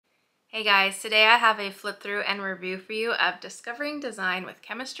Hey guys, today I have a flip through and review for you of Discovering Design with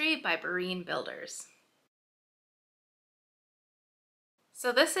Chemistry by Berean Builders.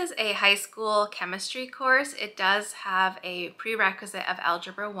 So this is a high school chemistry course. It does have a prerequisite of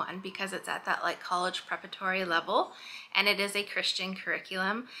Algebra 1 because it's at that college preparatory level, and it is a Christian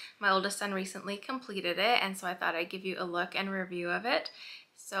curriculum. My oldest son recently completed it, and so I thought I'd give you a look and review of it.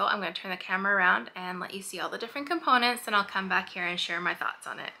 So I'm going to turn the camera around and let you see all the different components, and I'll come back here and share my thoughts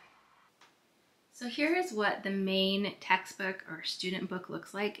on it. So here is what the main textbook or student book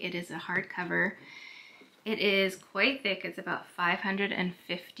looks like. It is a hardcover. It is quite thick. It's about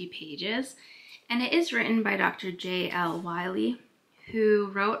 550 pages, and it is written by Dr. J.L. Wiley, who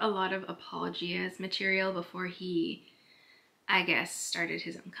wrote a lot of apologias material before he, I guess, started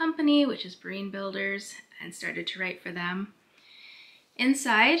his own company, which is Berean Builders, and started to write for them.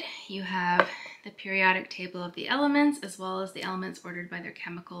 Inside, you have the periodic table of the elements, as well as the elements ordered by their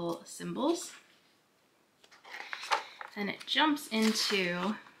chemical symbols. Then it jumps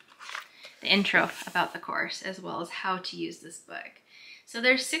into the intro about the course, as well as how to use this book. So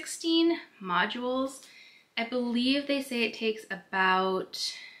there's 16 modules. I believe they say it takes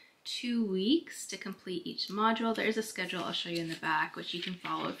about 2 weeks to complete each module. There is a schedule I'll show you in the back, which you can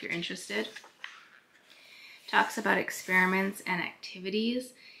follow if you're interested. Talks about experiments and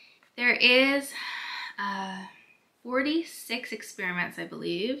activities. There is 46 experiments, I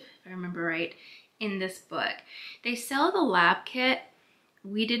believe, if I remember right, in this book. They sell the lab kit.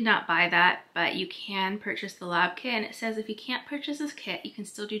 We did not buy that, but you can purchase the lab kit, and it says if you can't purchase this kit, you can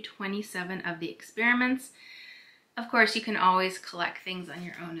still do 27 of the experiments. Of course, you can always collect things on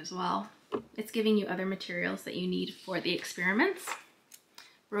your own as well. It's giving you other materials that you need for the experiments,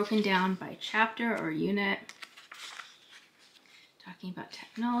 broken down by chapter or unit, talking about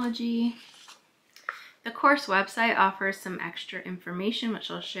technology. The course website offers some extra information,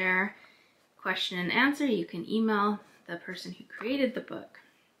 which I'll share. Question and answer, you can email the person who created the book.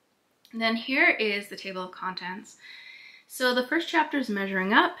 And then here is the table of contents. So the first chapter is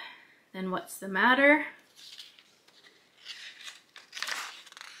measuring up, then what's the matter,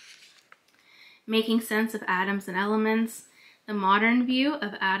 making sense of atoms and elements, the modern view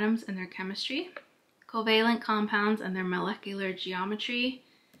of atoms and their chemistry, covalent compounds and their molecular geometry,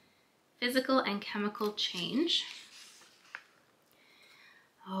 physical and chemical change.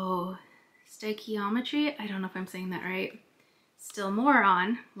 Stoichiometry, I don't know if I'm saying that right. Still more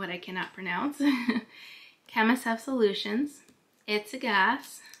on what I cannot pronounce. Chemists have solutions. It's a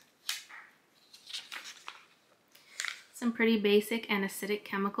gas. Some pretty basic and acidic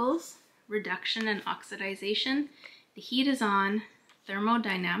chemicals. Reduction and oxidization. The heat is on.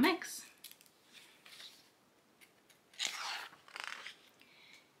 Thermodynamics.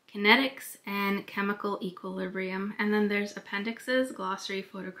 Kinetics and chemical equilibrium, and then there's appendixes, glossary,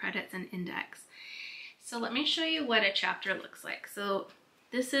 photo credits, and index. So let me show you what a chapter looks like. So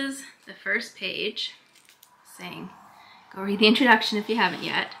this is the first page saying, go read the introduction if you haven't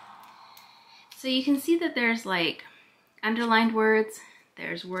yet. So you can see that there's underlined words,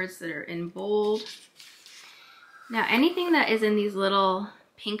 there's words that are in bold. Now anything that is in these little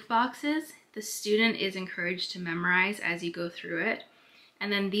pink boxes, the student is encouraged to memorize as you go through it.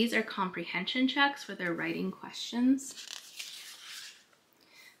 And then these are comprehension checks for their writing questions.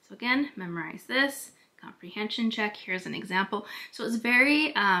 So again, memorize this, comprehension check, here's an example. So it's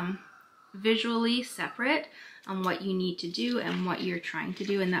very visually separate on what you need to do and what you're trying to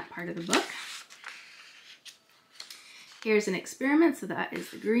do in that part of the book. Here's an experiment, so that is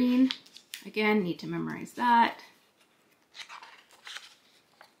the green. Again, need to memorize that.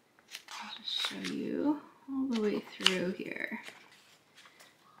 I'll just show you all the way through here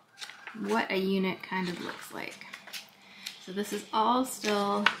what a unit kind of looks like. So this is all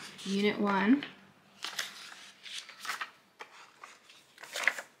still Unit 1.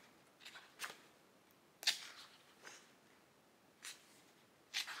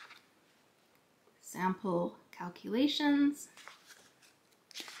 Sample calculations.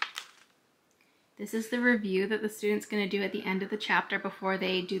 This is the review that the student's going to do at the end of the chapter before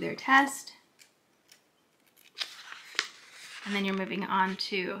they do their test. And then you're moving on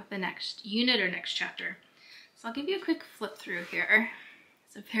to the next unit or next chapter. So I'll give you a quick flip through here.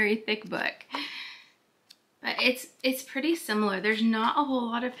 It's a very thick book, but it's pretty similar. There's not a whole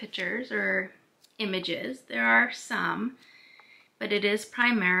lot of pictures or images. There are some, but it is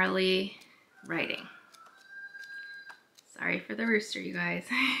primarily writing. Sorry for the rooster, you guys.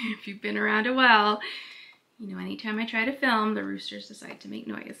 If you've been around a while, you know anytime I try to film, the roosters decide to make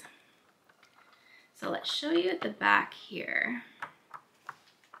noise. So let's show you at the back here.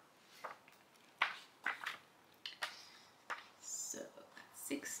 So let's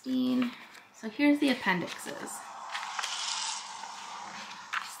 16. So here's the appendices.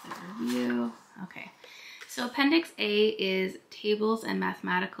 Just the review. Okay. So Appendix A is tables and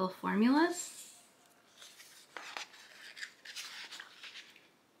mathematical formulas.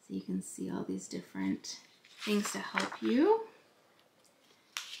 So you can see all these different things to help you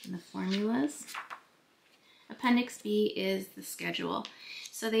in the formulas. Appendix B is the schedule.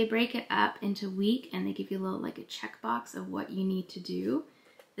 So they break it up into week and they give you a little like a checkbox of what you need to do.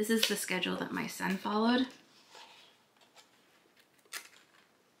 This is the schedule that my son followed.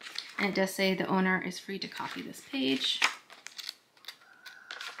 And it does say the owner is free to copy this page.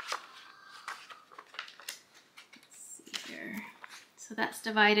 Let's see here. So that's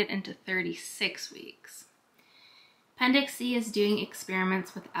divided into 36 weeks. Appendix C is doing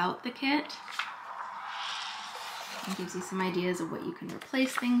experiments without the kit. It gives you some ideas of what you can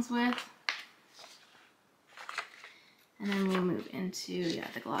replace things with. And then we'll move into,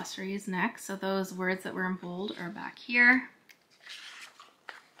 the glossaries next. So those words that were in bold are back here.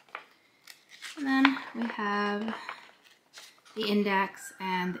 And then we have the index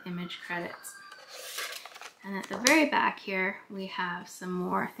and the image credits. And at the very back here, we have some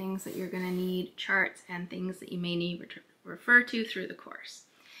more things that you're going to need, charts and things that you may need to refer to through the course.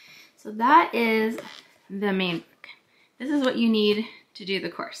 So that is the main book. This is what you need to do the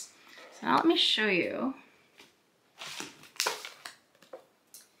course. So now let me show you.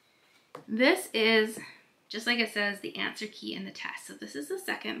 This is, just like it says, the answer key in the test. So this is the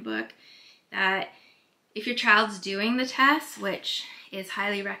second book that if your child's doing the test, which is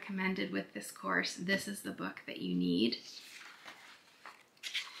highly recommended with this course, this is the book that you need.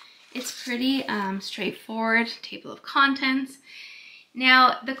 It's pretty straightforward, table of contents.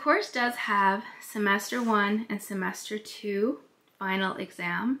 Now, the course does have semester 1 and semester 2 final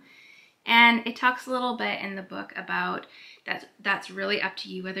exam, and it talks a little bit in the book about that's really up to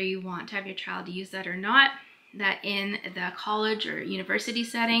you whether you want to have your child use that or not, that in the college or university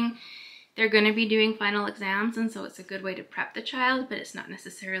setting, they're going to be doing final exams, and so it's a good way to prep the child, but it's not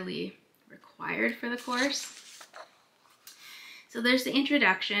necessarily required for the course. So there's the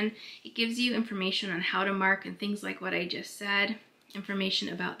introduction. It gives you information on how to mark and things like what I just said, information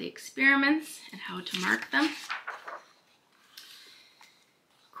about the experiments and how to mark them.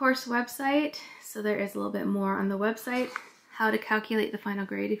 Course website, so there is a little bit more on the website, how to calculate the final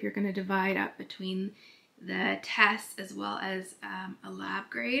grade if you're going to divide up between the tests as well as a lab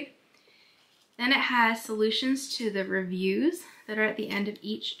grade. Then it has solutions to the reviews that are at the end of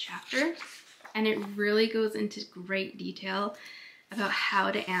each chapter, and it really goes into great detail about how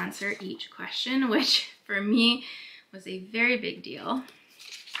to answer each question, which for me was a very big deal.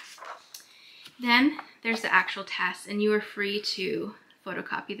 Then there's the actual test, and you are free to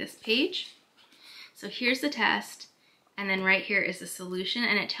photocopy this page. So here's the test, and then right here is the solution,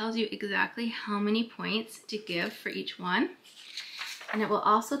 and it tells you exactly how many points to give for each one. And it will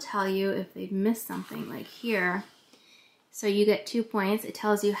also tell you if they've missed something, like here. So you get 2 points. It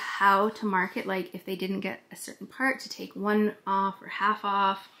tells you how to mark it, like if they didn't get a certain part, to take 1 off or half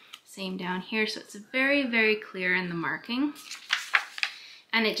off. Same down here. So it's very, very clear in the marking.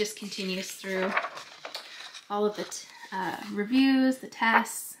 And it just continues through all of the reviews, the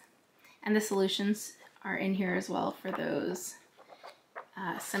tests, and the solutions are in here as well for those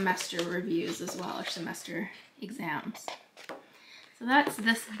semester reviews as well, or semester exams. So that's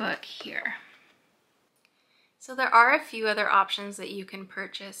this book here. So there are a few other options that you can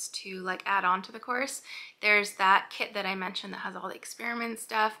purchase to like add on to the course. There's that kit that I mentioned that has all the experiment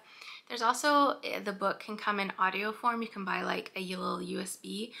stuff. There's also, the book can come in audio form. You can buy like a little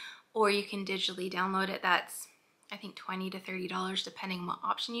USB, or you can digitally download it. That's, I think, $20 to $30 depending on what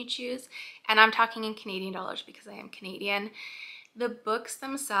option you choose. And I'm talking in Canadian dollars because I am Canadian. The books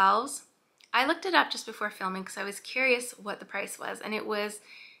themselves, I looked it up just before filming because I was curious what the price was, and it was,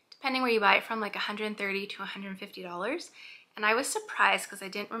 depending where you buy it from, like $130 to $150. And I was surprised because I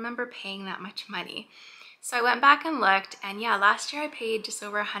didn't remember paying that much money. So I went back and looked, and yeah, last year I paid just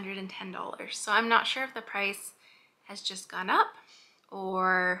over $110. So I'm not sure if the price has just gone up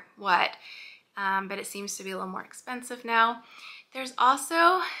or what, but it seems to be a little more expensive now. There's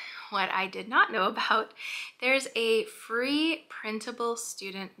also, what I did not know about, there's a free printable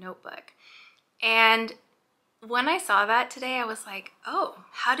student notebook. And when I saw that today, I was like, oh,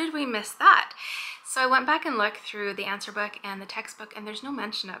 how did we miss that? So I went back and looked through the answer book and the textbook, and there's no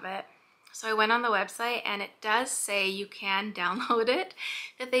mention of it. So I went on the website, and it does say you can download it,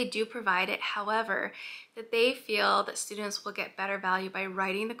 that they do provide it. However, that they feel that students will get better value by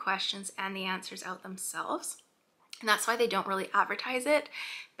writing the questions and the answers out themselves. And that's why they don't really advertise it,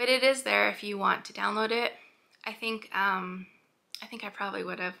 but it is there if you want to download it. I think I think I probably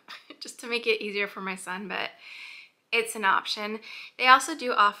would have just to make it easier for my son, but it's an option. They also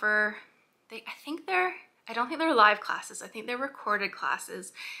do offer, I don't think they're live classes. I think they're recorded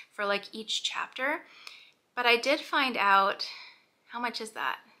classes for like each chapter. But I did find out, how much is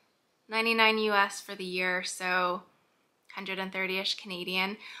that? 99 US for the year, so 130-ish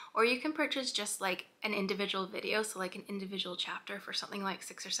Canadian. Or you can purchase just like an individual video, so like an individual chapter for something like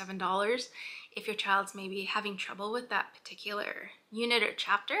 $6 or $7 if your child's maybe having trouble with that particular unit or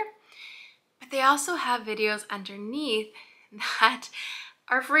chapter. But they also have videos underneath that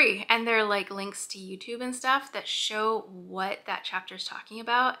are free, and they're like links to YouTube and stuff that show what that chapter is talking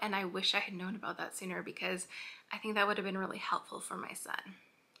about. And I wish I had known about that sooner, because I think that would have been really helpful for my son.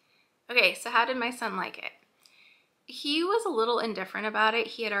 Okay, so how did my son like it? He was a little indifferent about it.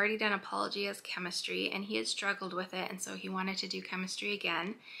 He had already done apology as chemistry and he had struggled with it, and so he wanted to do chemistry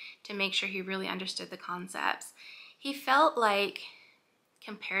again to make sure he really understood the concepts. He felt like,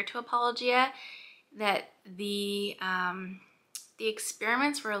 compared to apologia, that the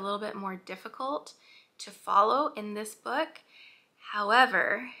experiments were a little bit more difficult to follow in this book.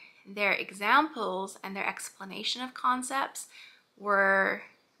 However, their examples and their explanation of concepts were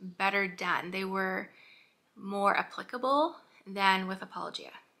better done. They were more applicable than with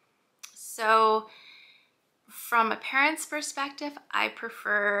apologia. So from a parent's perspective, I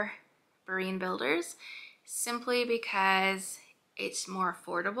prefer Berean Builders simply because it's more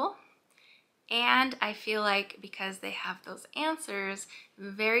affordable. And I feel like because they have those answers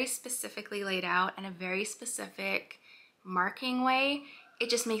very specifically laid out in a very specific marking way, it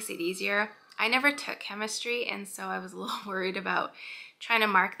just makes it easier. I never took chemistry, and so I was a little worried about trying to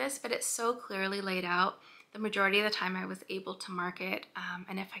mark this, but it's so clearly laid out. The majority of the time I was able to mark it.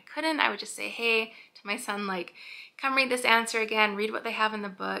 And if I couldn't, I would just say, hey, to my son, like, come read this answer again, read what they have in the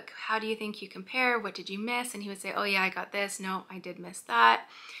book. How do you think you compare? What did you miss? And he would say, oh yeah, I got this. No, I did miss that.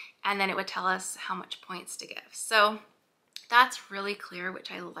 And then it would tell us how much points to give. So that's really clear,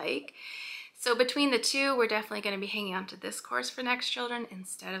 which I like. So between the two, we're definitely going to be hanging on to this course for next children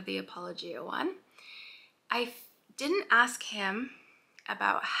instead of the Apologia one. I didn't ask him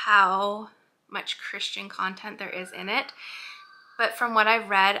about how much Christian content there is in it, but from what I've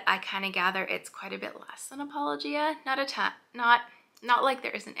read, I kind of gather it's quite a bit less than Apologia. Not a ton, not like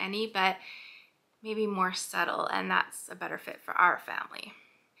there isn't any, but maybe more subtle, and that's a better fit for our family.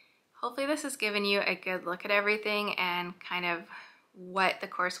 Hopefully this has given you a good look at everything and kind of what the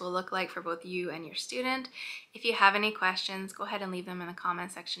course will look like for both you and your student. If you have any questions, go ahead and leave them in the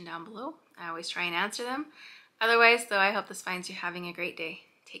comment section down below. I always try and answer them. Otherwise, though, I hope this finds you having a great day.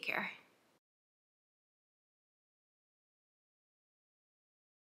 Take care.